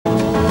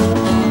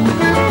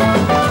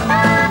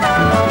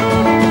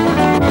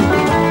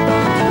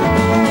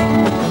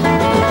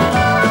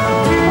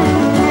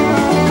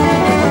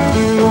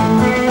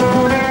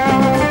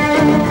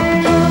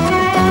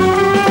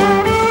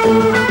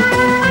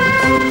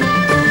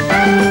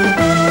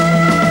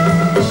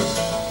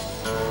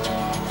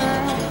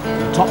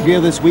Top Gear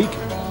this week,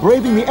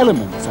 braving the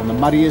elements on the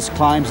muddiest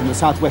climbs in the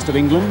southwest of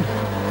England.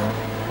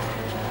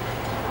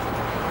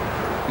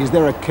 Is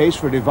there a case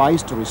for a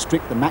device to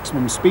restrict the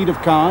maximum speed of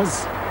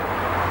cars?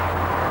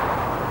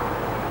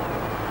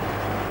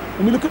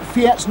 And we look at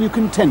Fiat's new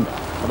contender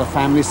for the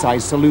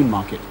family-sized saloon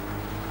market.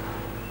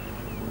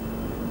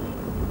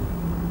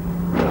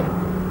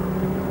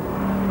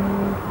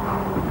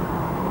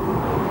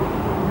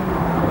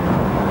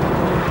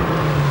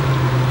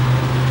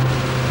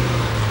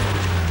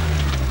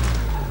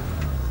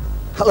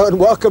 Hello and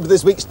welcome to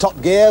this week's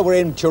Top Gear. We're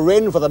in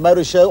Turin for the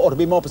motor show, or to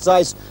be more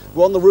precise,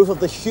 we're on the roof of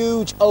the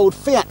huge old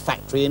Fiat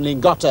factory in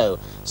Lingotto.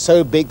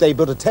 So big they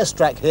built a test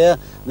track here,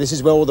 and this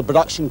is where all the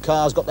production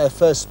cars got their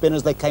first spin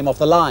as they came off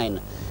the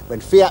line. When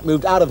Fiat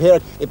moved out of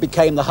here, it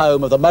became the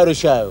home of the motor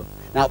show.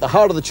 Now, at the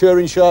heart of the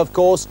Turin show, of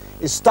course,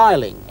 is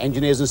styling.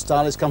 Engineers and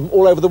stylists come from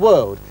all over the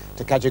world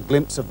to catch a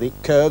glimpse of the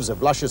curves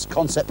of luscious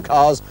concept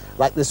cars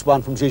like this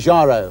one from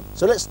Giugiaro.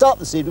 So let's start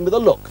this evening with a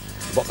look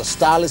at what the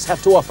stylists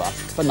have to offer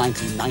for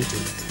 1990.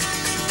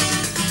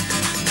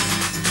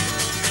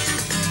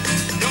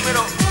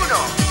 Numero uno.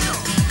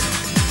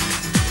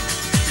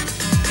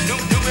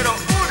 Numero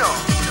uno.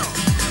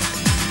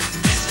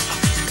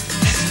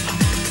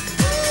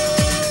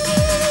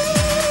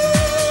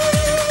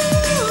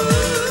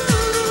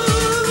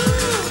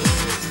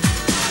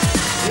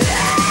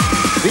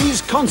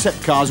 These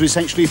concept cars are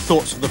essentially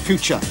thoughts of the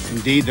future.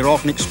 Indeed, they're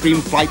often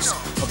extreme flights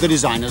of the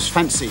designer's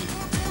fancy.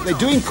 They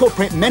do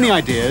incorporate many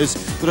ideas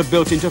that are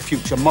built into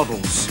future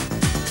models.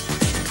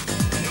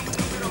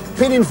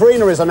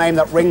 Pininfarina is a name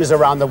that rings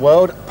around the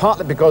world,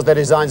 partly because their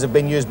designs have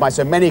been used by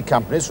so many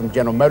companies, from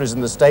General Motors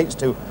in the States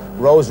to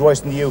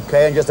Rolls-Royce in the UK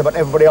and just about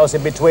everybody else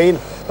in between,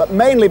 but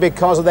mainly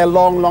because of their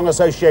long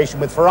association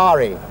with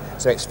Ferrari.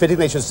 So it's fitting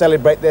they should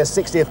celebrate their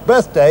 60th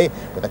birthday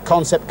with a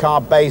concept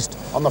car based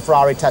on the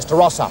Ferrari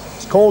Testarossa.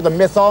 It's called the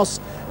Mythos,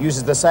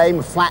 uses the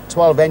same flat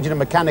 12 engine and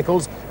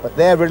mechanicals, but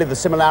there really the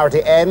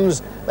similarity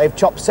ends. They've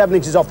chopped 7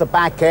 inches off the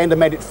back end and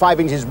made it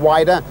 5 inches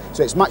wider,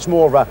 so it's much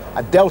more of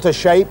a delta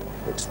shape.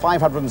 It's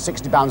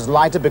 560 pounds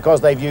lighter because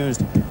they've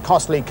used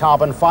costly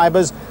carbon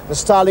fibres. The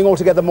styling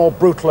altogether more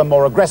brutal and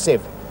more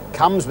aggressive.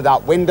 Comes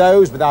without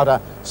windows, without a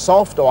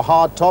soft or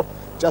hard top,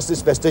 just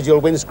this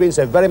vestigial windscreen,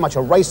 so very much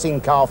a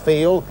racing car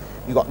feel.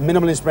 You've got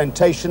minimal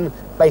instrumentation,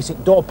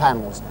 basic door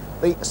panels.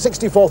 The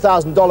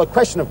 $64,000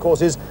 question, of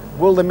course, is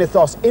will the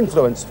Mythos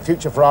influence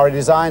future Ferrari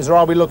designs, or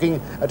are we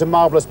looking at a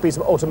marvellous piece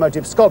of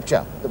automotive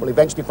sculpture that will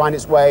eventually find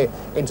its way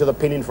into the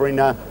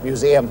Pininfarina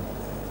Museum?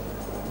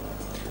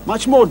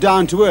 Much more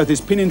down-to-earth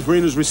is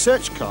Pininfarina's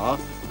research car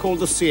called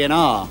the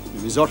CNR.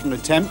 It was an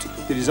attempt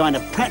to design a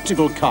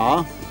practical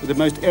car with the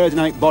most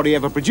aerodynamic body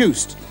ever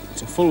produced.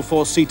 It's a full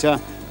four-seater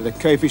with a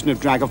coefficient of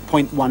drag of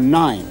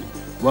 0.19,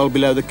 well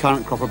below the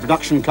current crop of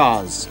production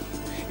cars.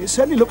 It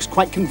certainly looks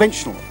quite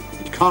conventional.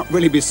 It can't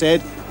really be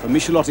said for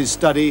Michelotti's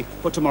study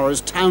for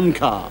tomorrow's town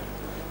car.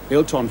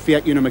 Built on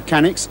Fiat Uno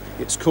mechanics,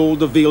 it's called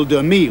the Ville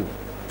 2000,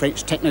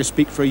 French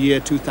techno-speak for a year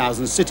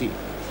 2000 city.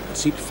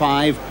 Seat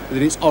 5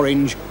 within its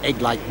orange,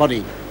 egg-like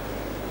body.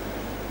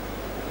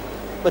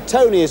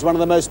 Bertone is one of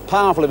the most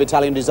powerful of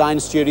Italian design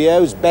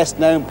studios, best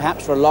known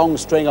perhaps for a long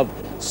string of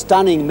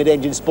stunning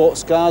mid-engine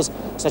sports cars,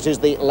 such as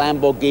the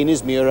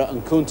Lamborghinis Miura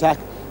and Countach,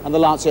 and the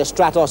Lancia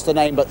Stratos, to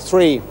name but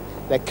 3.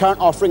 Their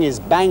current offering is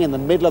bang in the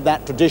middle of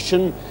that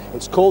tradition.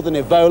 It's called the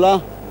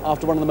Nivola,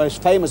 after one of the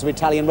most famous of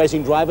Italian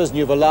racing drivers,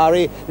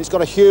 Nuvolari. It's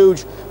got a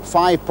huge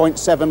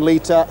 5.7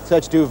 litre,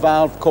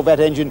 32-valve Corvette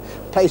engine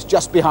placed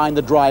just behind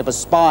the driver's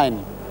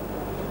spine.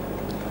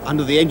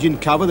 Under the engine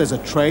cover, there's a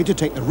tray to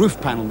take the roof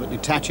panel that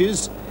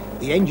detaches.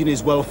 The engine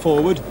is well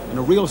forward, and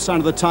a real sign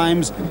of the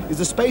times is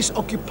the space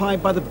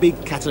occupied by the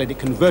big catalytic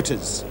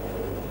converters.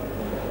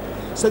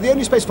 So the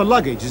only space for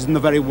luggage is in the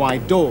very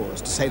wide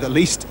doors. To say the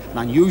least, an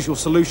unusual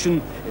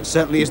solution. It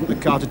certainly isn't the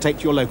car to take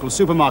to your local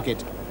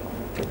supermarket.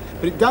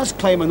 But it does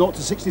claim a 0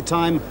 to 60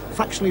 time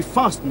fractionally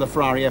faster than the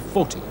Ferrari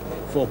F40,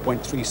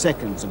 4.3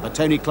 seconds, and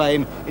Bertone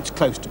claim it's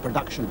close to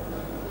production.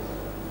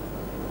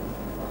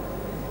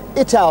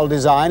 Ital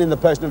Design, in the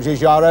person of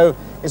Giugiaro,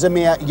 is a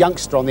mere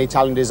youngster on the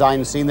Italian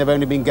design scene. They've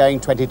only been going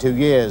 22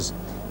 years.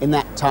 In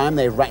that time,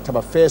 they've racked up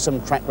a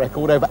fearsome track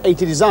record, over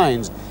 80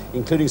 designs,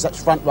 including such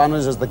front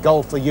runners as the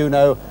Golf, the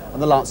Uno,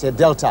 and the Lancia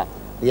Delta.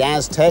 The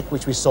Aztec,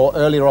 which we saw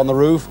earlier on the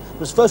roof,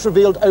 was first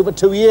revealed over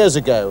 2 years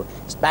ago.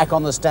 It's back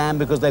on the stand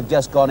because they've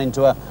just gone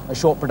into a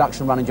short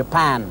production run in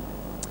Japan.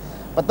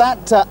 But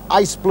that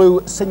ice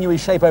blue, sinewy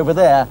shape over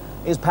there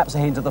is perhaps a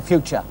hint of the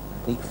future.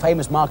 The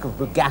famous mark of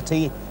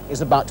Bugatti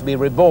is about to be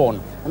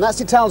reborn. And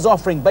that's Ital's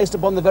offering based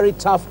upon the very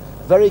tough,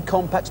 very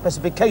compact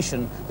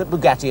specification that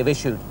Bugatti have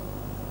issued.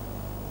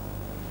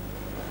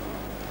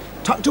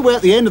 Tucked away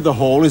at the end of the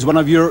hall is one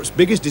of Europe's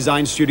biggest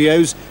design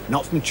studios,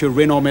 not from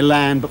Turin or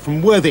Milan, but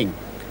from Worthing.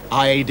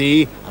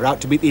 IAD are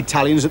out to beat the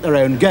Italians at their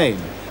own game,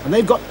 and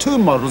they've got 2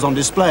 models on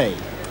display.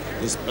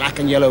 This black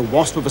and yellow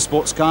wasp of a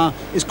sports car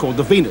is called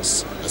the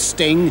Venus. The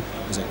Sting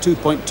is a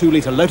 2.2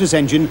 litre Lotus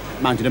engine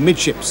mounted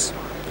amidships.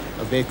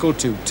 A vehicle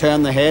to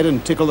turn the head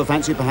and tickle the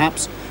fancy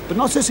perhaps, but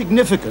not so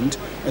significant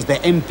as their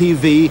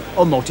MPV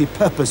or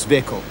multi-purpose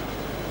vehicle.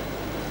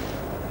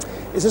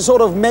 It's a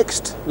sort of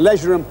mixed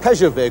leisure and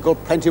pleasure vehicle,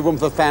 plenty of room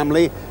for the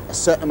family, a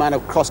certain amount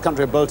of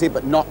cross-country ability,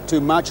 but not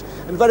too much,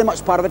 and very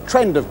much part of a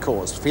trend, of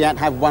course. Fiat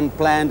have one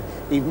planned,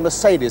 even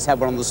Mercedes have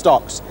one on the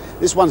stocks.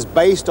 This one's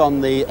based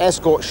on the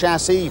Escort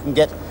chassis. You can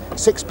get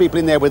 6 people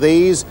in there with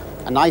ease,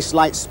 a nice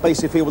light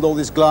spacey feel with all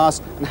this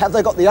glass, and have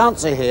they got the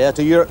answer here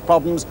to Europe's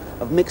problems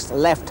of mixed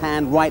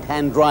left-hand,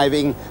 right-hand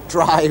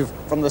drive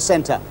from the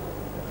centre?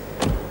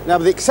 Now,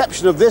 with the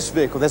exception of this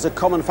vehicle, there's a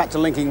common factor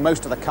linking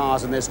most of the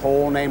cars in this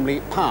hall, namely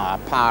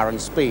power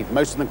and speed.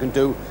 Most of them can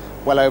do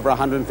well over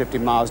 150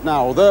 miles an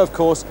hour, although, of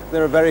course,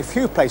 there are very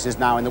few places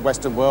now in the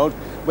Western world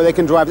where they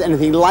can drive at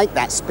anything like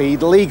that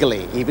speed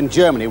legally. Even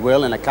Germany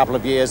will, in a couple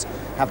of years,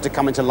 have to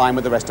come into line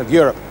with the rest of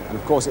Europe. And,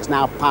 of course, it's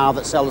now power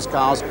that sells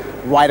cars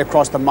right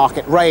across the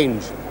market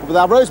range. But with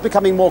our roads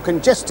becoming more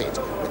congested,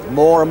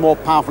 more and more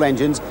powerful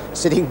engines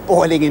sitting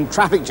boiling in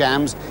traffic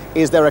jams,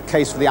 is there a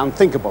case for the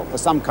unthinkable, for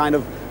some kind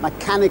of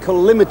mechanical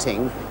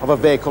limiting of a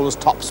vehicle's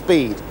top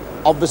speed?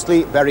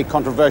 Obviously very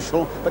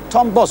controversial, but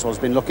Tom Boswell's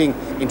been looking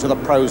into the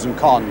pros and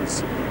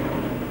cons.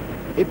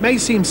 It may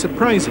seem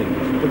surprising,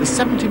 but the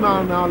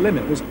 70-mile-an-hour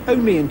limit was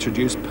only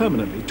introduced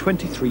permanently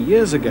 23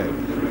 years ago,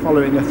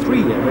 following a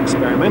 3-year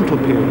experimental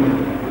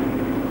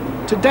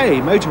period. Today,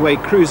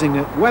 motorway cruising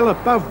at well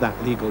above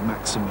that legal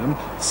maximum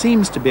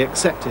seems to be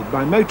accepted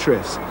by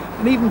motorists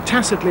and even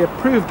tacitly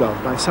approved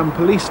of by some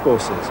police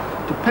forces,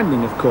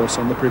 depending, of course,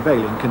 on the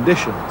prevailing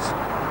conditions.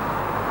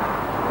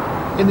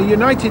 In the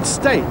United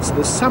States,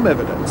 there's some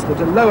evidence that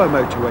a lower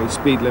motorway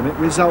speed limit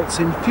results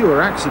in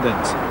fewer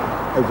accidents.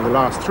 Over the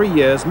last 3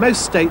 years,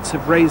 most states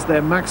have raised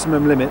their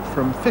maximum limit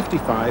from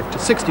 55 to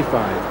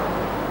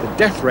 65. The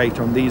death rate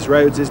on these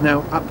roads is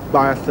now up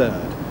by a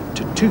third,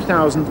 to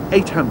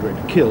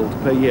 2,800 killed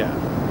per year.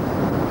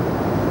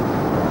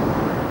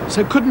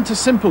 So couldn't a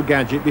simple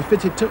gadget be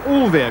fitted to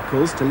all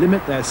vehicles to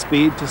limit their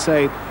speed to,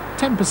 say,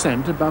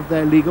 10% above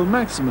their legal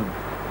maximum?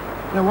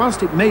 Now,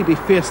 whilst it may be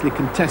fiercely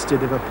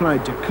contested if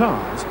applied to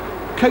cars,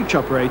 coach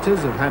operators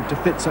have had to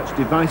fit such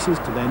devices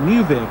to their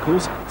new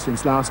vehicles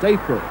since last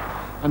April.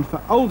 And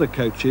for older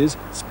coaches,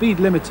 speed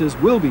limiters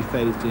will be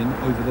phased in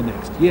over the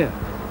next year.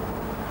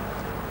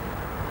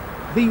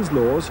 These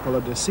laws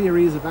followed a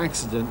series of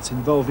accidents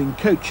involving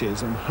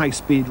coaches on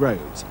high-speed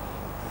roads.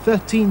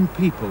 13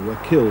 people were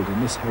killed in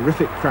this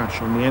horrific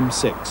crash on the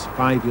M6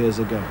 5 years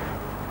ago.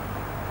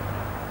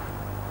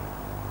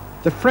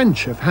 The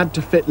French have had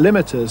to fit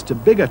limiters to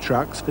bigger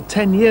trucks for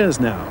 10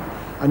 years now,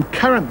 and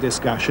current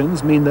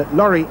discussions mean that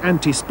lorry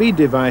anti-speed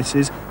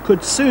devices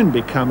could soon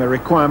become a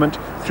requirement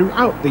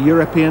throughout the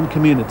European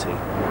community.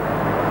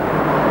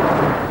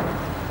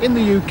 In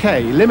the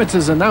UK,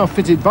 limiters are now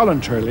fitted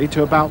voluntarily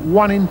to about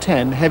 1 in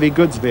 10 heavy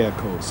goods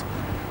vehicles.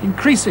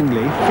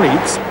 Increasingly,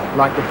 fleets,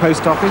 like the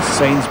Post Office,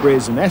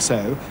 Sainsbury's and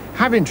Esso,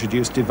 have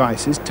introduced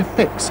devices to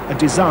fix a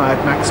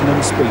desired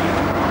maximum speed.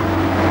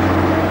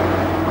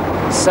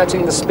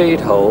 Setting the speed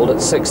hold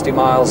at 60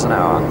 miles an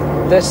hour.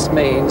 This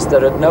means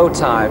that at no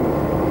time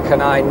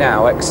can I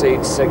now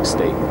exceed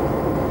 60.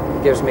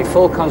 It gives me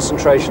full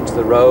concentration to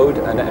the road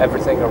and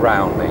everything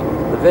around me.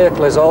 The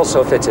vehicle is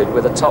also fitted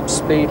with a top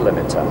speed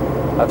limiter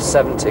of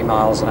 70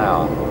 miles an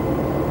hour.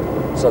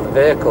 So the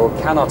vehicle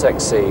cannot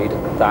exceed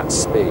that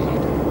speed.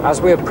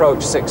 As we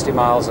approach 60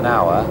 miles an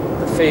hour,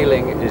 the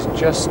feeling is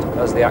just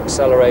as the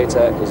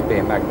accelerator is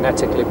being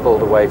magnetically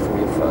pulled away from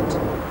your foot.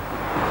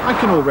 I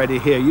can already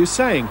hear you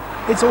saying,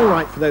 it's all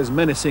right for those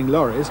menacing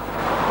lorries,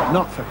 but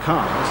not for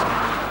cars.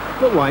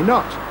 But why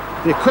not?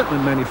 The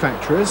equipment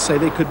manufacturers say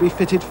they could be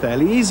fitted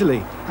fairly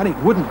easily, and it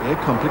wouldn't be a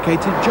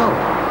complicated job.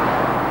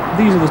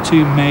 These are the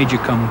two major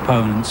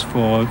components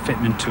for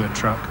fitment to a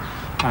truck.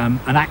 An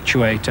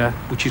actuator,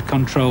 which is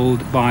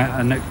controlled by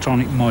an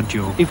electronic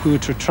module. If we were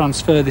to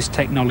transfer this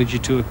technology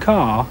to a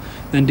car,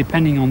 then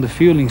depending on the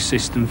fueling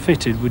system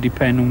fitted would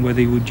depend on whether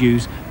you would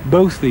use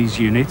both these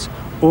units,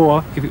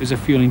 or if it was a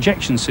fuel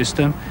injection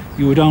system,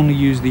 you would only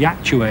use the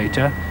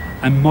actuator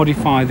and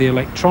modify the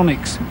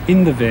electronics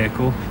in the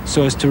vehicle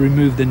so as to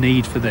remove the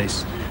need for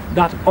this.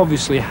 That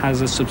obviously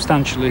has a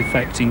substantial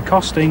effect in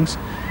costings.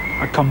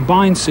 A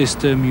combined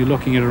system, you're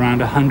looking at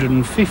around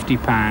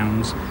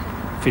 £150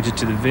 fitted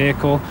to the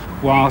vehicle,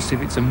 whilst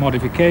if it's a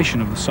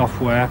modification of the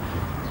software,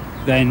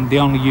 then the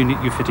only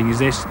unit you're fitting is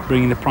this,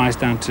 bringing the price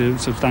down to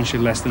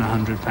substantially less than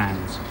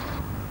 £100.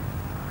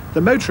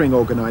 The motoring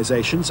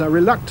organisations are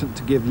reluctant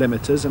to give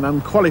limiters an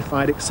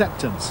unqualified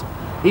acceptance.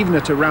 Even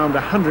at around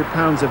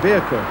 £100 a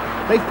vehicle,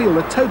 they feel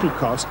the total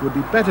cost would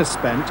be better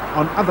spent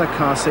on other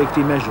car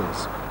safety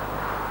measures.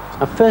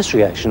 Our first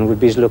reaction would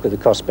be to look at the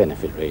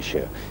cost-benefit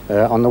ratio.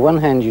 On the one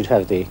hand, you'd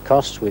have the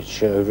cost,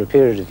 which over a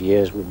period of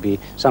years would be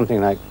something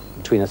like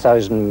between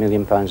 £1,000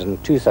 million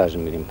and £2,000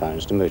 million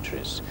to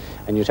motorists.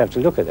 And you'd have to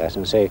look at that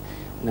and say,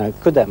 now,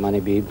 could that money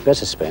be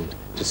better spent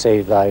to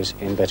save lives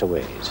in better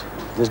ways?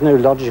 There's no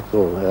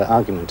logical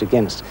argument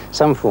against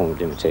some form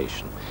of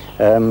limitation,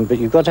 but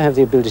you've got to have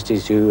the ability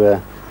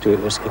to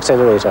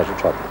accelerate out of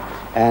trouble.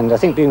 And I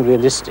think being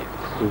realistic,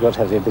 You've got to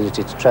have the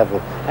ability to travel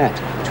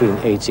at between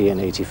 80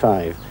 and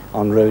 85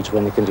 on roads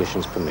when the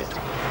conditions permit.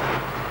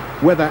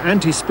 Whether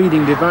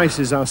anti-speeding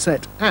devices are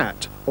set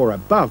at or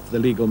above the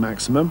legal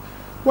maximum,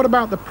 what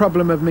about the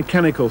problem of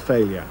mechanical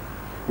failure?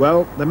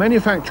 Well, the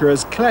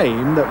manufacturers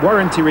claim that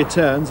warranty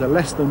returns are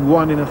less than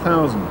 1 in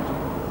 1,000.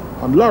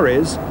 On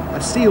lorries,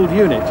 a sealed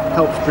unit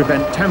helps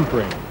prevent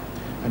tampering,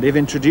 and if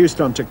introduced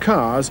onto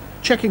cars,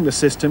 checking the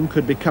system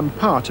could become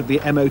part of the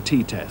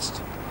MOT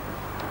test.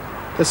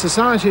 The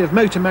Society of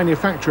Motor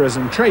Manufacturers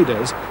and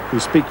Traders, who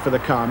speak for the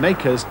car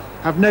makers,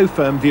 have no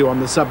firm view on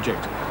the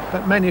subject,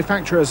 but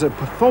manufacturers of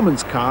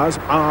performance cars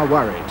are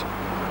worried.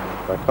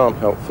 I can't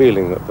help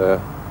feeling that there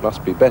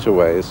must be better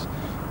ways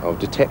of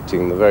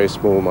detecting the very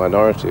small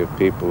minority of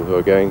people who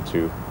are going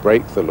to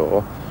break the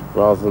law,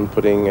 rather than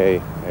putting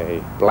a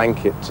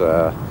blanket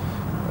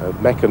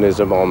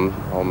mechanism on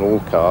all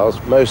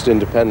cars. Most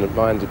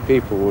independent-minded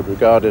people would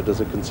regard it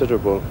as a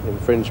considerable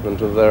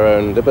infringement of their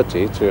own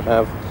liberty to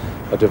have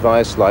a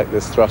device like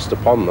this thrust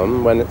upon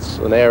them when it's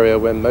an area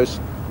where most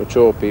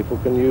mature people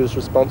can use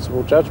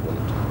responsible judgment.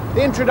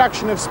 The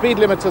introduction of speed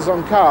limiters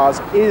on cars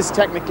is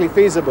technically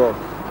feasible,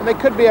 and they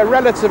could be a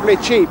relatively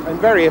cheap and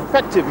very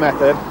effective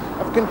method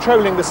of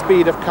controlling the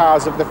speed of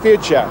cars of the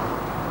future.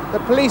 The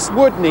police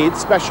would need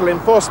special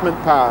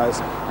enforcement powers,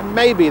 and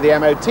maybe the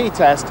MOT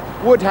test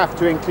would have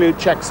to include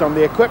checks on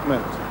the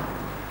equipment.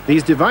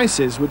 These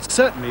devices would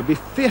certainly be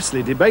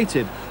fiercely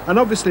debated, and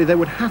obviously there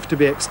would have to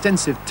be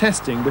extensive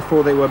testing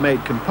before they were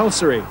made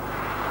compulsory.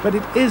 But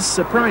it is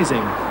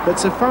surprising that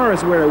so far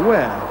as we're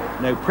aware,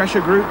 no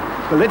pressure group,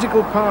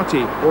 political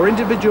party or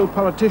individual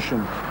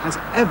politician has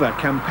ever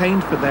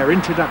campaigned for their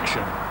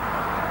introduction.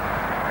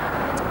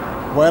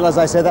 Well, as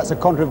I say, that's a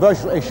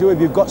controversial issue.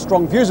 If you've got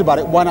strong views about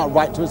it, why not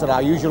write to us at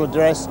our usual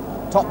address,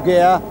 Top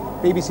Gear,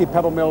 BBC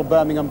Pebble Mill,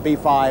 Birmingham,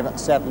 B5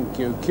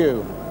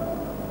 7QQ.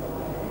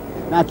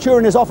 Now,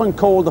 Turin is often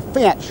called the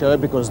Fiat show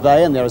because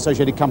they and their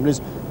associated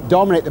companies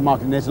dominate the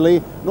market in Italy,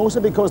 and also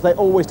because they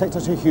always take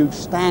such a huge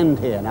stand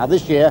here. Now,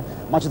 this year,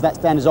 much of that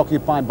stand is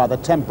occupied by the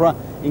Tempra,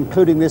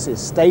 including this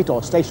estate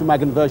or station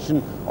wagon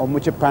version on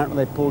which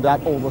apparently they pulled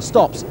out all the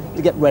stops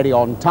to get ready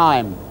on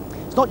time.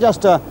 It's not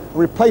just a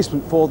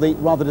replacement for the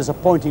rather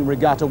disappointing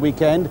regatta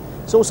weekend,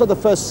 it's also the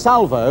first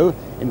salvo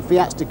in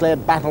Fiat's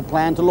declared battle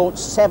plan to launch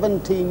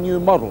 17 new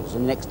models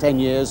in the next 10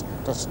 years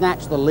to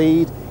snatch the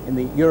lead in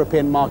the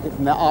European market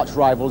from their arch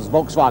rivals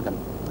Volkswagen.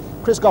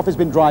 Chris Goff has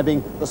been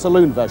driving the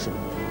saloon version.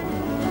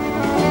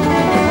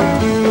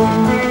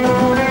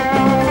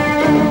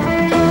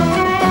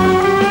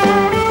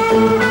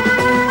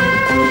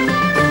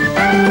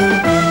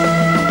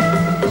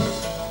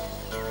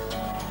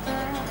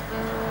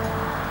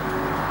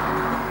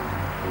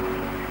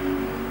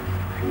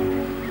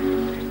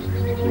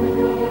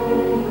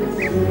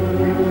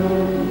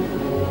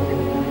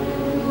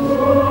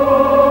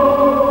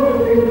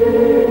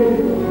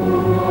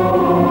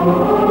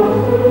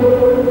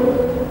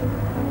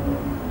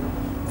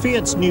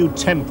 Fiat's new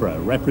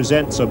Tempra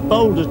represents a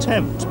bold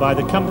attempt by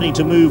the company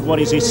to move what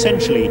is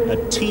essentially a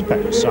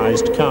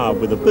Tipo-sized car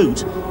with a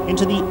boot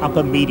into the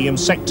upper medium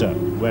sector,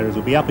 where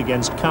it'll be up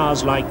against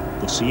cars like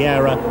the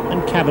Sierra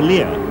and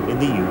Cavalier in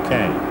the UK.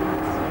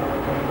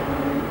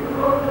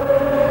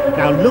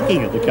 Now,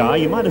 looking at the car,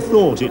 you might have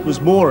thought it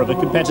was more of a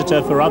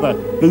competitor for other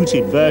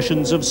booted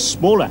versions of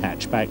smaller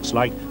hatchbacks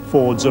like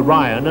Ford's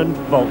Orion and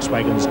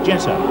Volkswagen's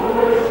Jetta.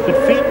 But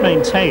Fiat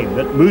maintain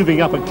that moving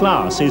up a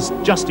class is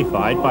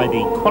justified by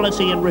the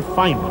quality and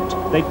refinement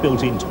they've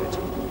built into it.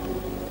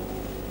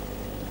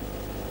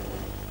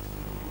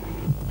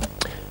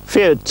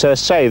 Fiat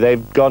say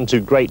they've gone to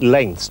great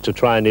lengths to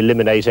try and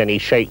eliminate any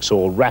shakes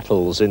or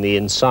rattles in the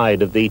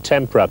inside of the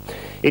Tempra.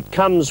 It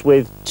comes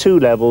with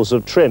 2 levels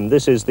of trim.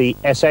 This is the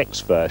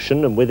SX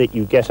version, and with it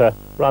you get a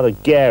rather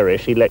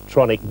garish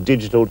electronic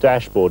digital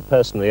dashboard.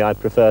 Personally, I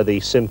prefer the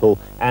simple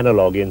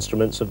analog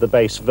instruments of the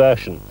base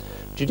version.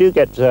 You do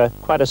get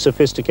quite a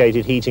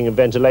sophisticated heating and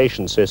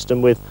ventilation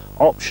system with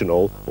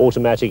optional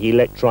automatic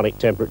electronic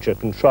temperature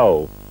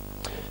control.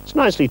 It's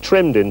nicely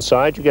trimmed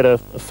inside. You get a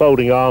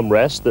folding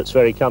armrest that's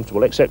very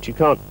comfortable, except you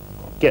can't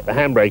get the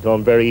handbrake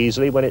on very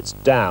easily when it's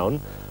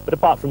down. But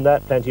apart from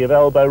that, plenty of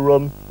elbow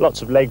room,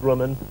 lots of leg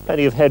room and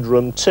plenty of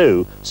headroom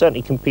too.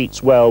 Certainly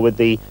competes well with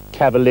the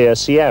Cavalier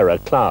Sierra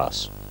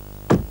class.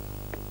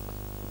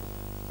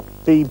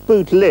 The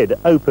boot lid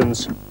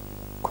opens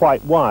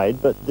quite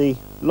wide, but the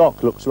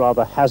lock looks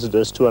rather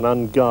hazardous to an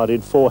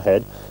unguarded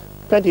forehead.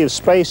 Plenty of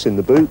space in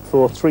the boot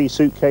for 3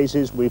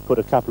 suitcases. We put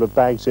a couple of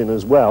bags in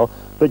as well,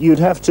 but you'd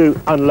have to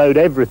unload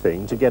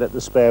everything to get at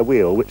the spare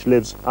wheel, which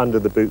lives under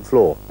the boot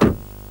floor.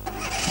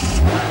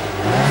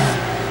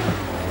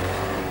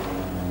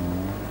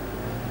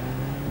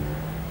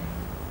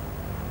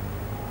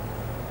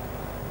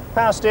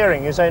 Power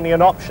steering is only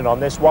an option on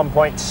this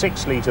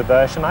 1.6-litre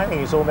version. I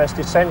think it's almost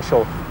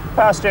essential.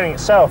 Power steering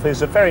itself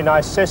is a very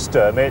nice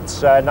system.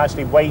 It's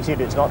nicely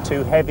weighted, it's not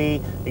too heavy,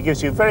 it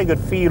gives you a very good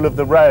feel of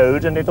the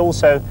road, and it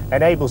also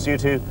enables you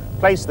to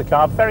place the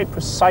car very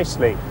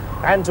precisely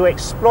and to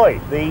exploit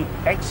the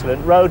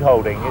excellent road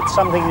holding. It's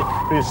something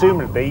that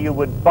presumably you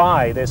would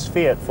buy this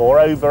Fiat for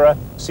over a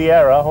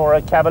Sierra or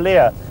a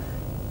Cavalier.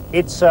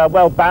 It's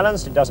well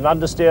balanced, it doesn't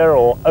understeer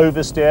or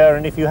oversteer,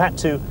 and if you had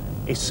to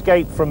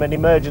escape from an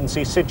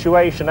emergency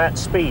situation at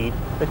speed,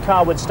 the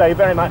car would stay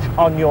very much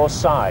on your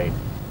side.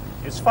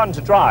 It's fun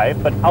to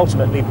drive, but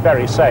ultimately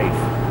very safe.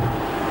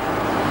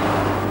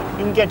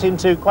 You can get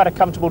into quite a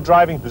comfortable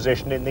driving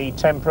position in the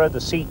Tempra.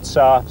 The seats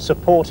are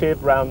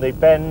supportive round the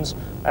bends,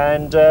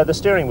 and the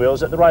steering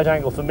wheel's at the right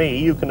angle for me.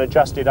 You can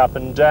adjust it up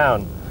and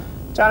down.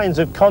 Italians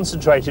have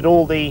concentrated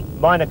all the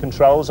minor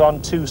controls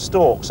on 2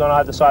 stalks on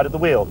either side of the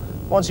wheel.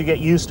 Once you get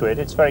used to it,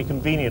 it's a very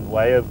convenient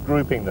way of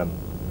grouping them.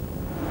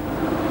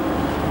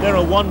 There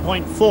are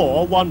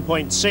 1.4,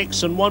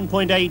 1.6 and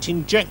 1.8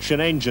 injection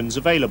engines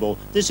available.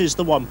 This is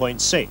the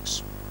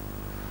 1.6.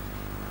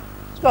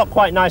 It's got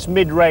quite nice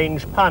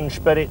mid-range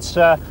punch, but it's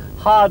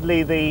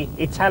hardly the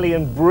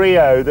Italian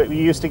brio that we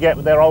used to get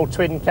with their old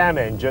twin-cam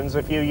engines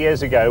a few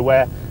years ago,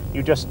 where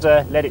you just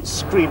let it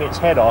scream its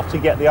head off to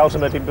get the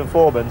ultimate in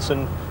performance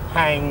and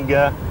hang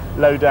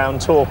low-down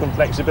torque and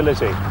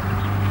flexibility.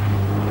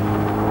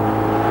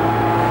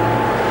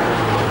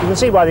 You can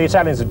see why the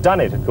Italians have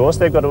done it, of course.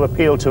 They've got to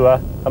appeal to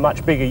a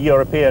much bigger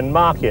European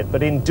market,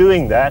 but in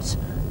doing that,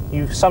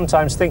 you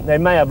sometimes think they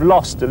may have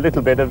lost a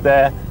little bit of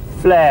their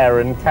flair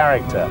and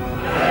character.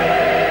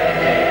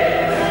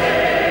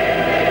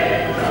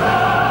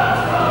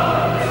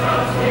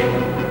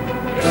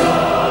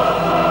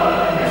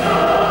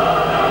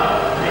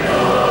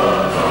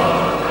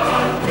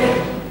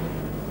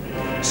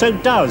 So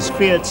does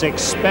Fiat's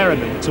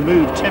experiment to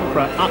move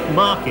Tempra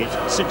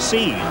upmarket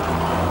succeed?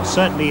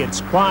 Certainly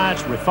it's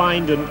quiet,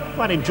 refined and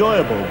quite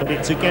enjoyable, but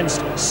it's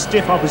against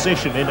stiff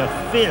opposition in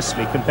a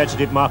fiercely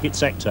competitive market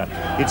sector.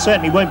 It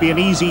certainly won't be an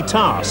easy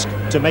task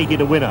to make it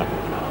a winner.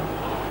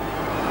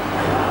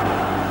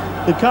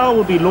 The car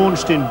will be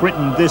launched in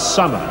Britain this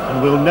summer,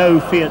 and we'll know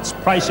Fiat's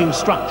pricing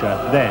structure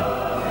then.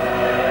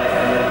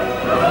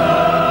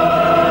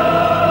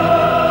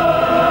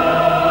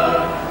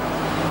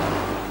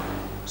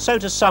 So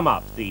to sum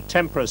up, the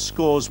Tempra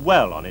scores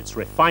well on its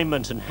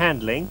refinement and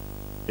handling.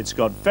 It's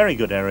got very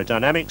good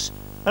aerodynamics,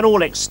 and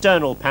all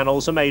external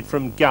panels are made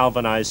from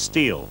galvanized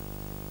steel.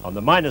 On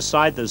the minus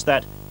side, there's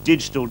that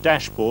digital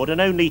dashboard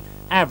and only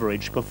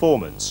average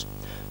performance.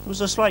 There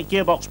was a slight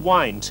gearbox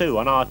whine too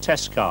on our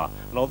test car,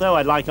 and although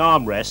I like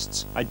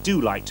armrests, I do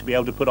like to be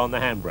able to put on the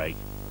handbrake.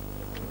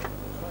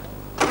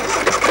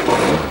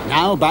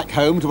 Now back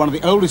home to one of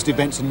the oldest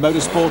events in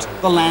motorsport,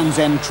 the Land's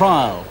End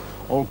Trial.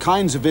 All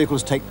kinds of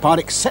vehicles take part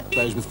except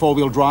those with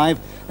four-wheel drive,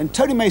 and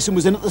Tony Mason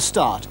was in at the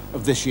start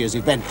of this year's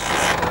event.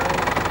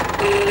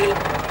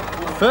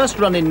 First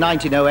run in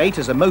 1908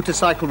 as a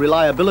motorcycle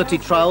reliability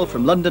trial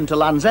from London to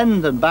Land's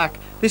End and back,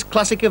 this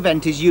classic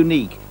event is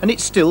unique, and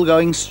it's still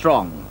going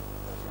strong.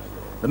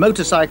 The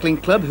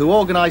Motorcycling Club, who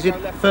organise it,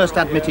 first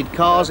admitted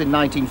cars in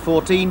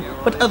 1914,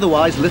 but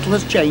otherwise little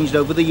has changed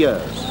over the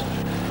years.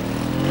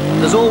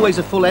 There's always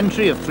a full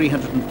entry of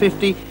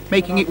 350,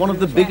 making it one of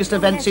the biggest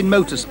events in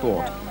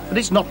motorsport, but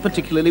it's not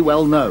particularly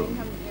well known.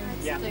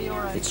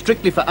 It's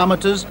strictly for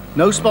amateurs,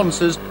 no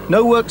sponsors,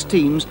 no works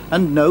teams,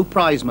 and no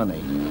prize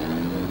money.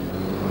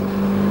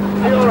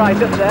 Are you all right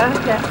up there?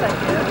 Yes, thank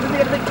you. Does it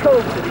get a bit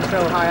cold to be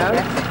so high out?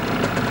 Yes.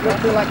 You don't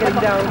feel like getting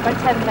down? Got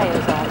 10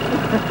 layers on.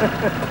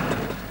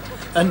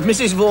 And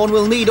Mrs. Vaughan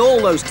will need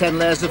all those 10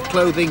 layers of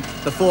clothing.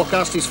 The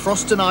forecast is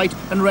frost tonight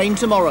and rain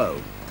tomorrow.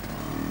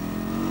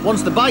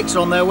 Once the bikes are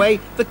on their way,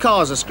 the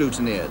cars are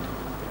scrutineered.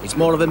 It's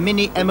more of a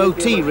mini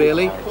MOT,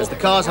 really, as the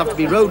cars have to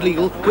be road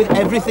legal with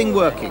everything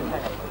working.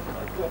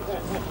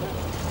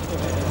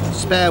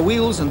 Spare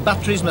wheels and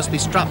batteries must be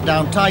strapped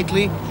down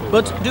tightly,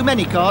 but do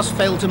many cars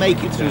fail to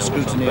make it through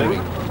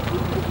scrutineering?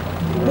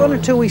 One or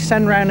two we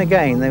send round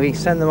again, then we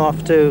send them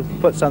off to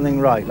put something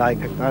right, like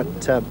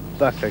at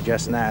Buckler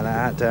just now, they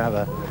had to have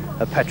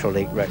a petrol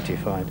leak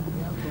rectified.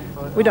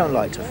 We don't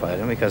like to fight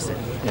them because,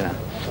 you know,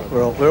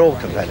 we're all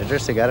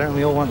competitors together and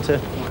we all want to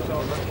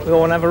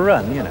have a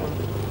run, you know.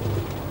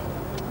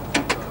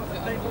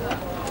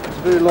 It's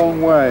a very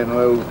long way in an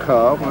old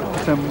car,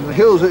 but the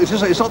hills,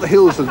 it's not the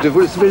hills that are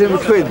difficult, it's the bit in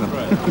between them.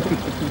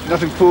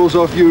 Nothing falls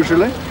off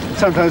usually.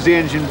 Sometimes the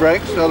engine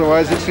breaks,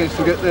 otherwise it seems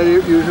to get there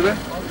usually.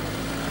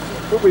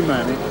 But we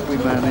manage.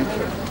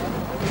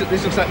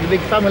 This looks like a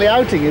big family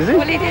outing, is it?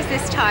 Well, it is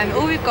this time.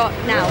 All we've got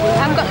now, we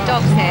haven't got the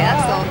dogs here,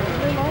 that's all.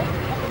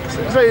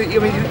 So, I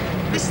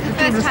mean, this is the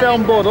first first stay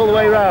on board all the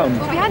way round?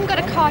 Well, we hadn't got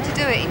a car to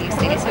do it in, you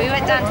see, so we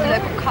went down to the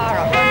local car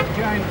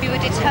office. We were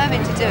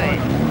determined to do it.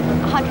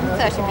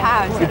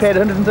 £130. You paid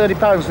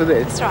 £130 for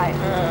this? That's right.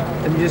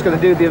 And you're just going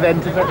to do the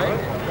event?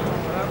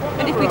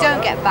 And if we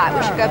don't get back,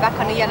 we should go back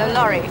on a yellow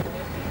lorry.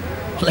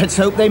 Let's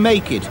hope they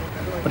make it.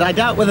 But I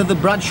doubt whether the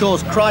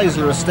Bradshaw's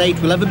Chrysler estate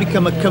will ever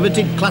become a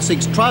coveted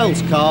classics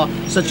trials car,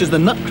 such as the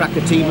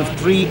Nutcracker team of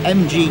 3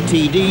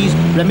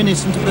 MGTDs,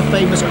 reminiscent of the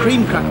famous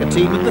Cream Cracker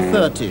team of the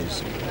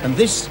 30s. And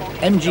this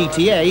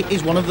MGTA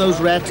is one of those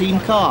rare team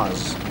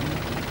cars.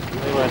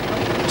 They were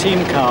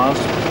team cars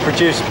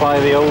produced by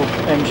the old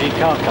MG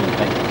car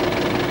company.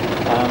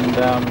 and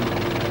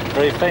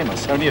very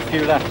famous. Only a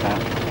few left now.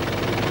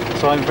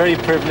 So I'm very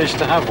privileged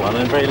to have one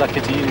and very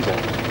lucky to use it.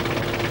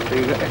 So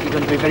you're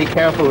going to be very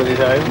careful with it,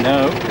 home?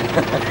 No.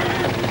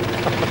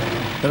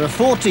 There are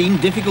 14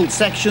 difficult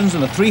sections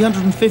and a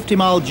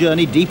 350-mile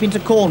journey deep into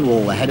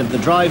Cornwall ahead of the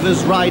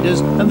drivers, riders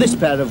and this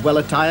pair of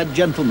well-attired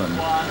gentlemen.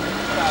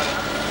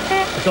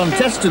 The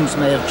contestants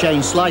may have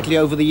changed slightly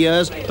over the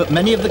years, but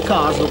many of the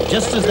cars look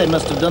just as they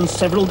must have done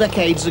several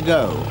decades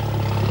ago.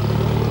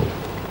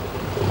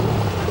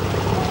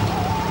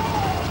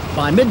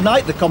 By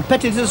midnight, the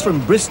competitors from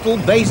Bristol,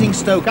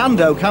 Basingstoke and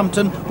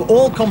Oakhampton were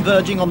all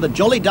converging on the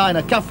Jolly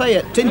Diner Cafe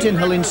at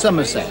Tintinhull in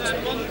Somerset.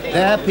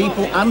 There,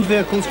 people and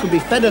vehicles could be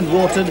fed and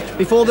watered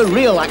before the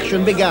real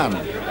action began.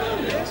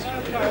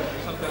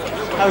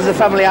 How's the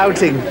family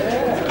outing?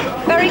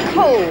 Very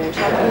cold,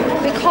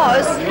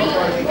 because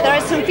there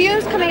are some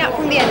fumes coming out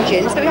from the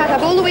engine, so we have to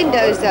have all the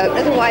windows open,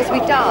 otherwise we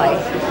die.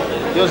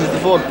 Yours is the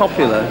Ford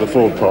Popular? The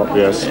Ford Pop,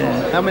 yes.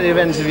 Yeah. How many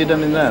events have you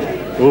done in that?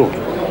 Oh,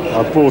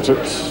 I bought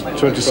it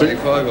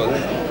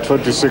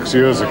 26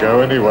 years ago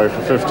anyway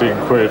for 15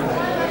 quid.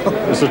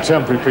 It's a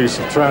temporary piece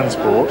of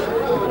transport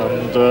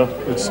and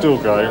it's still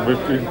going.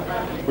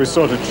 We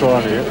started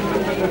trying it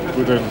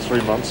within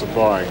 3 months of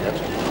buying it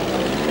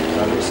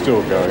and it's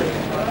still going.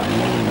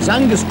 As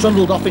Angus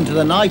trundled off into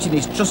the night in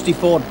his trusty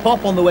Ford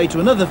Pop on the way to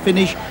another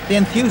finish, the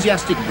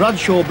enthusiastic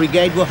Bradshaw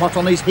Brigade were hot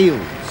on his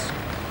heels.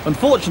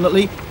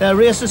 Unfortunately, their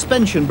rear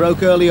suspension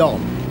broke early on.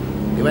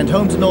 They went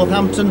home to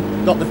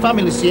Northampton, got the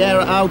family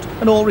Sierra out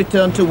and all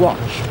returned to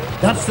watch.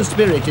 That's the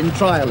spirit in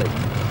trialling.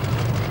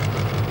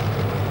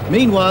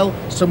 Meanwhile,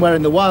 somewhere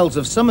in the wilds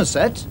of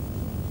Somerset...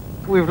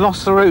 We've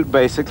lost the route,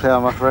 basically,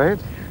 I'm afraid.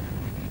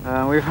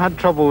 We've had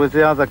trouble with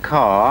the other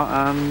car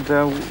and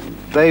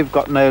they've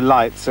got no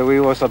light, so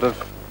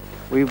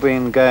we've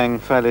been going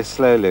fairly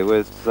slowly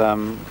with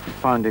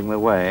finding the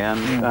way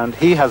and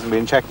he hasn't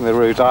been checking the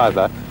route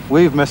either.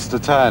 We've missed a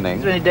turning.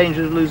 Is there any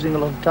danger of losing a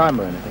lot of time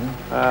or anything?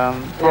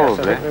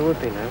 Probably. Yes, there would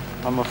be now.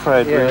 I'm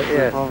afraid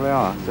we probably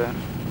are. So.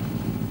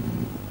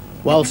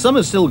 While some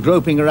are still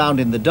groping around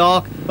in the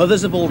dark,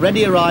 others have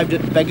already arrived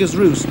at Beggar's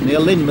Roost near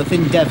Lynmouth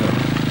in Devon.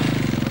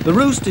 The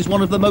Roost is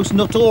one of the most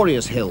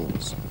notorious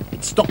hills.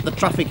 It stopped the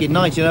traffic in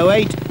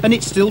 1908 and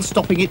it's still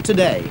stopping it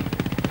today.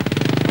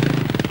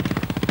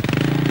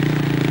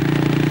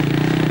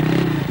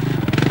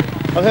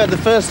 I've heard the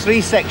first 3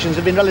 sections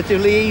have been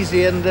relatively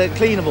easy and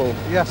cleanable.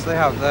 Yes, they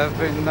have. They've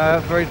been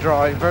very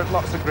dry,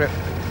 lots of grip.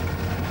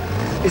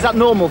 Is that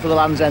normal for the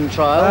Land's End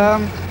trial?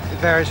 It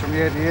varies from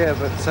year to year,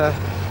 but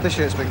this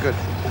year it's been good.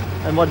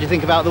 And what do you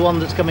think about the one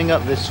that's coming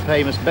up, this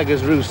famous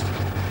Beggar's Roost?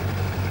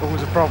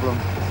 Always a problem.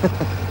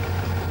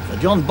 For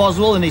John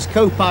Boswell and his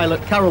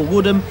co-pilot Carol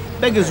Woodham,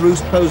 Beggar's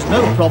Roost posed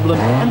no problem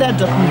and their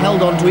Dutton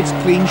held on to its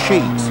clean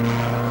sheet.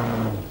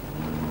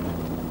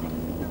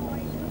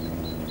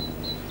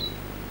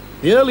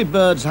 The early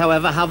birds,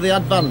 however, have the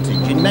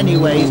advantage in many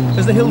ways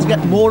as the hills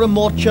get more and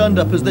more churned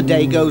up as the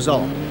day goes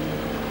on.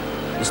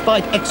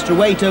 Despite extra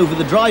weight over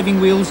the driving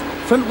wheels,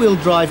 front-wheel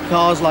drive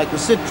cars like the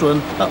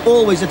Citroën are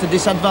always at a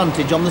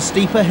disadvantage on the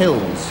steeper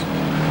hills.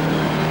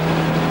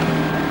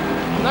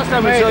 Last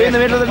time we saw you in the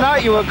middle of the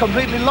night, you were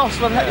completely lost,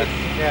 wasn't it?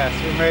 Yes,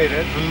 we made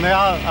it. And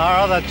our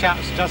other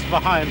chap's just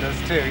behind us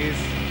too.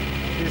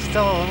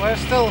 We're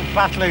still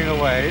battling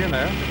away, you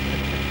know.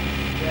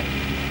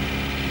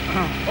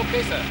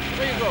 Okay, sir.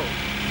 There you go.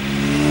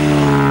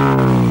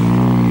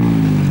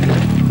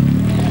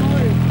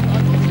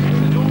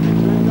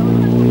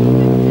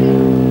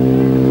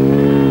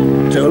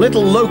 To a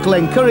little local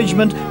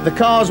encouragement, the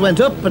cars went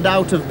up and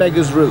out of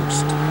Beggar's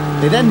Roost.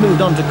 They then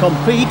moved on to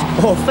complete,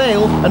 or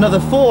fail, another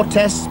 4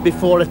 tests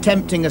before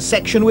attempting a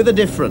section with a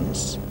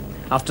difference.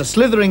 After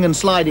slithering and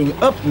sliding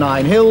up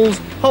 9 hills,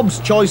 Hobbs'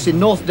 Choice in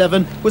North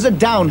Devon was a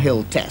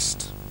downhill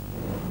test.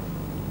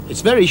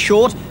 It's very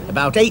short,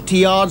 about 80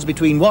 yards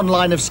between one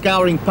line of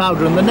scouring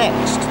powder and the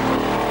next.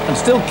 And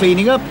still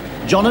cleaning up,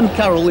 John and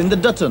Carol in the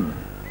Dutton.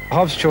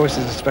 Hobbs' Choice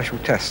is a special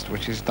test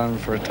which is done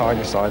for a tie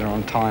decider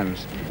on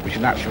times, which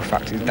in actual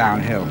fact is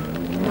downhill.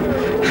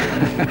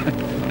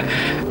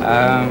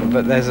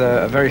 But there's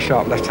a very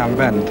sharp left-hand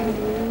bend,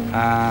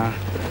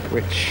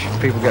 which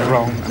people get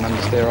wrong and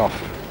then steer off.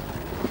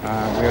 We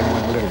only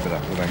went a little bit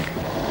up the bank.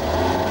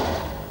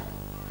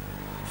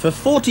 For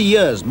 40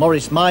 years,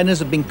 Morris Miners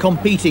have been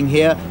competing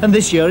here, and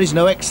this year is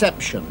no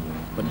exception.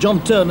 But John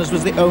Turner's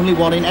was the only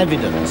one in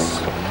evidence.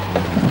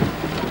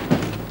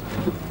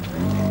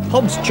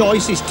 Hobbs'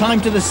 Choice is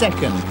timed to the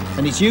second,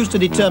 and it's used to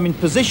determine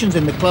positions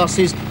in the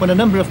classes when a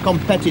number of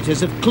competitors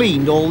have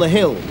cleaned all the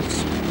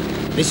hills.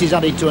 This is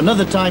added to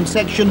another time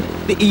section,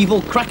 the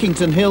evil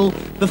Crackington Hill,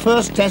 the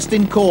first test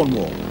in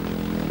Cornwall.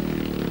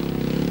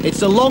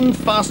 It's a long,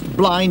 fast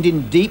blind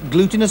in deep,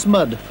 glutinous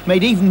mud,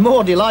 made even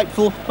more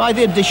delightful by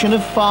the addition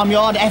of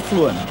farmyard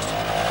effluent.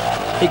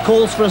 It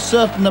calls for a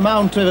certain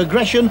amount of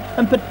aggression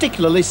and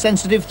particularly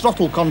sensitive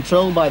throttle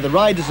control by the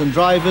riders and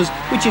drivers,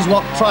 which is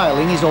what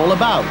trialling is all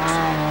about.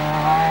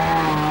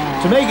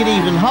 To make it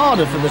even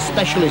harder for the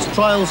specialist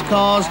trials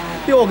cars,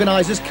 the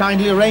organisers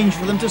kindly arranged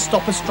for them to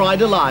stop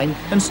astride a line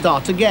and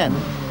start again.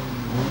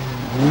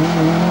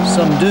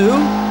 Some do,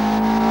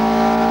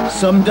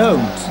 some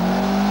don't.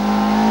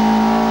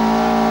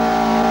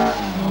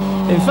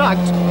 In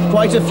fact,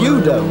 quite a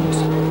few don't.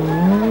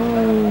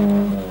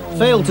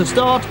 Fail to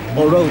start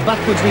or roll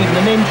backwards even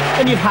an inch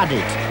and you've had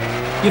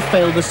it. You've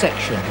failed the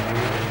section.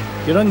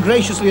 You're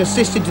ungraciously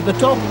assisted to the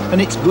top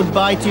and it's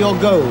goodbye to your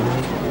gold.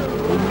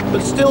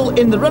 But still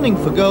in the running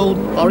for gold,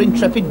 our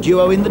intrepid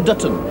duo in the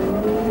Dutton.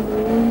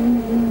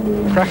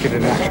 Crackhead,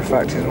 in actual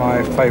fact, is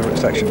my favourite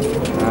section.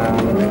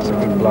 It's a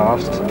good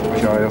blast,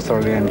 which I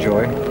thoroughly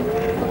enjoy.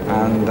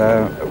 And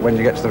when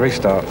you get to the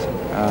restart,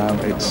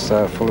 it's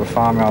full of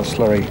farmyard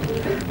slurry,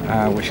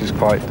 which is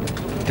quite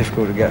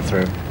difficult to get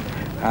through.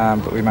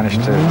 But we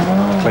managed to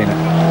clean it.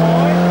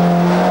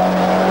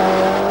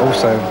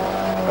 Also,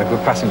 a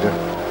good passenger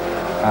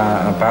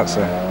and a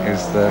bouncer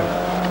is the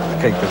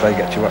key, because they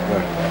get you up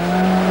there.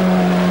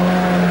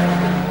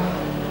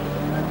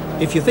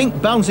 If you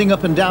think bouncing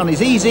up and down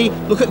is easy,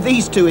 look at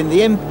these two in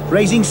the Imp,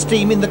 raising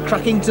steam in the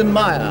Crackington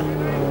mire.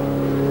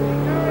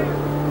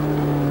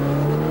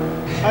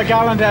 A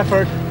gallant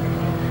effort.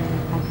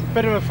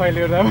 Bit of a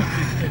failure though.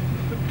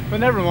 But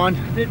never mind.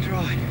 Did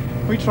try.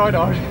 We tried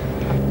hard.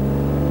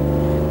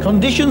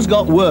 Conditions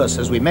got worse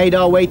as we made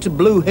our way to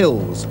Blue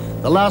Hills,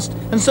 the last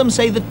and some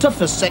say the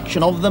toughest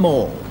section of them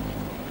all.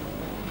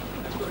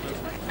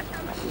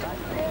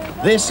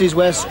 This is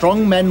where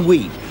strong men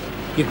weep.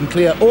 You can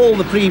clear all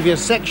the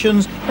previous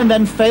sections and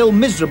then fail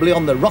miserably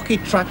on the rocky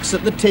tracks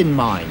at the tin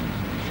mine.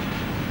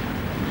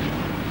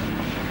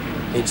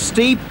 It's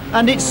steep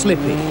and it's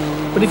slippy,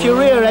 but if you're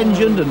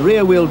rear-engined and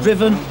rear-wheel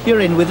driven, you're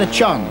in with a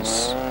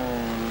chance.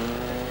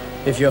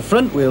 If you're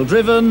front-wheel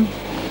driven,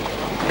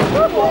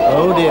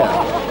 oh dear.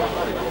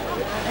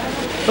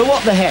 But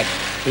what the heck,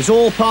 it's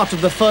all part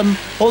of the fun,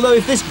 although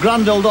if this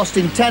grand old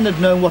Austin 10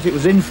 had known what it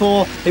was in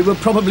for, it would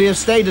probably have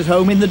stayed at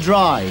home in the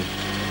dry.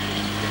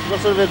 What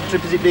sort of a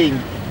trip has it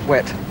been?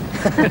 Wet.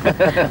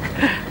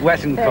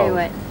 Wet and cold. Very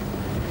wet.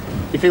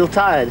 You feel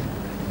tired?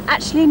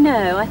 Actually,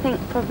 no. I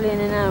think probably in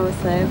an hour or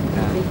so.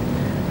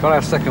 Yeah. Got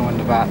our second wind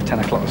about 10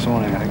 o'clock this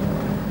morning, I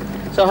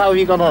think. So how have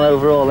you gone on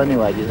overall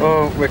anyway, do you think?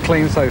 Oh, we're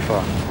clean so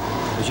far.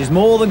 Which is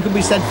more than could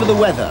be said for the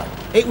weather.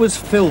 It was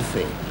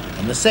filthy,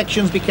 and the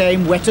sections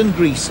became wet and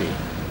greasy.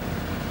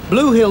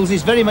 Blue Hills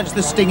is very much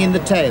the sting in the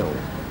tail.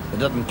 The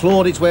Dutton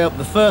clawed its way up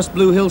the first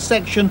Blue Hill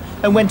section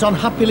and went on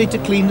happily to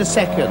clean the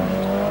second,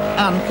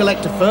 and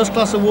collect a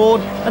first-class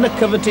award and a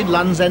coveted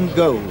Land's End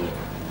gold.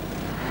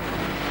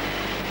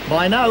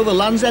 By now, the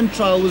Land's End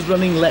trial was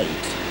running late.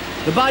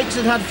 The bikes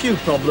had had few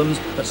problems,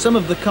 but some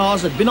of the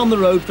cars had been on the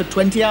road for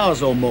 20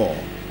 hours or more.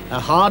 A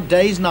hard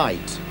day's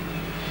night.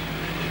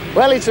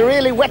 Well, it's a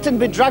really wet and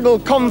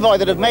bedraggled convoy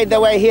that have made their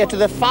way here to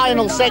the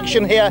final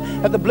section here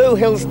at the Blue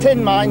Hills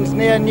tin mines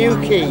near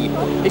Newquay.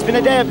 It's been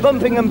a day of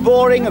bumping and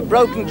boring, of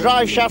broken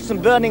drive shafts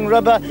and burning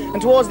rubber,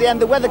 and towards the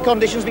end the weather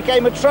conditions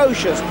became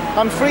atrocious.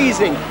 I'm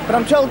freezing, but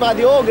I'm told by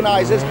the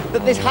organisers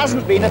that this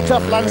hasn't been a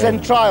tough Land's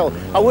End trial.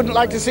 I wouldn't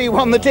like to see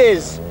one that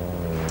is.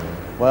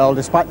 Well,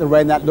 despite the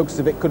rain, that looks as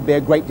if it could be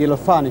a great deal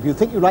of fun. If you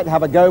think you'd like to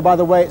have a go, by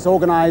the way, it's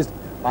organised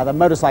by the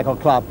Motorcycle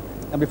Club.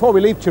 And before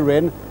we leave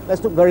Turin,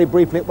 let's look very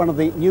briefly at one of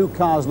the new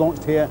cars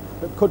launched here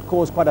that could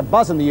cause quite a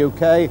buzz in the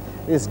UK,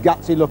 this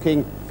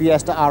gutsy-looking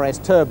Fiesta RS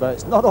Turbo.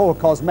 It's not all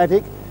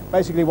cosmetic.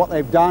 Basically what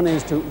they've done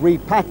is to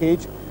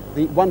repackage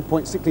the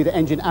 1.6-litre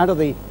engine out of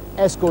the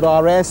Escort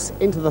RS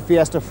into the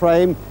Fiesta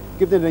frame,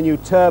 give it a new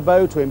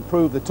turbo to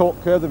improve the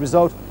torque curve. The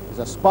result is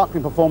a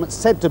sparkling performance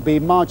said to be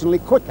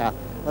marginally quicker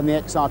than the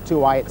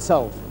XR2i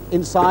itself.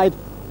 Inside,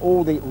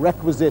 all the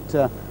requisite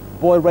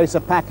Boy Racer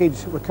package,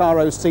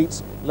 Recaro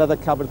seats,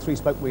 leather-covered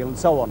 3-spoke wheel and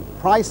so on.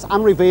 Price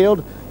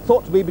unrevealed,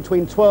 thought to be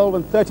between £12,000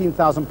 and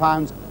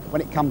 £13,000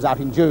 when it comes out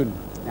in June.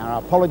 Now, our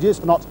apologies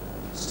for not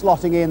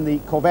slotting in the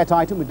Corvette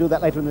item. We'll do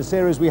that later in the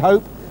series, we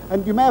hope.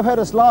 And you may have heard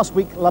us last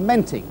week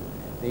lamenting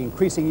the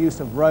increasing use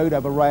of road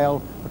over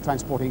rail for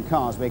transporting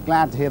cars. We're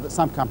glad to hear that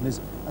some companies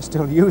are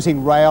still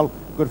using rail.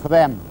 Good for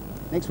them.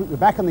 Next week, we're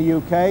back in the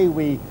UK.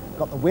 We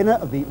got the winner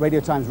of the Radio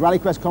Times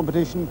Rallycross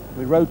competition.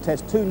 We road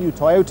test 2 new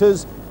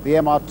Toyotas, the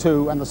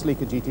MR2 and the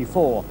sleeker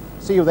GT4.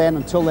 See you then.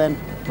 Until then,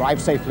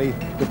 drive safely.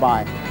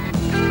 Goodbye.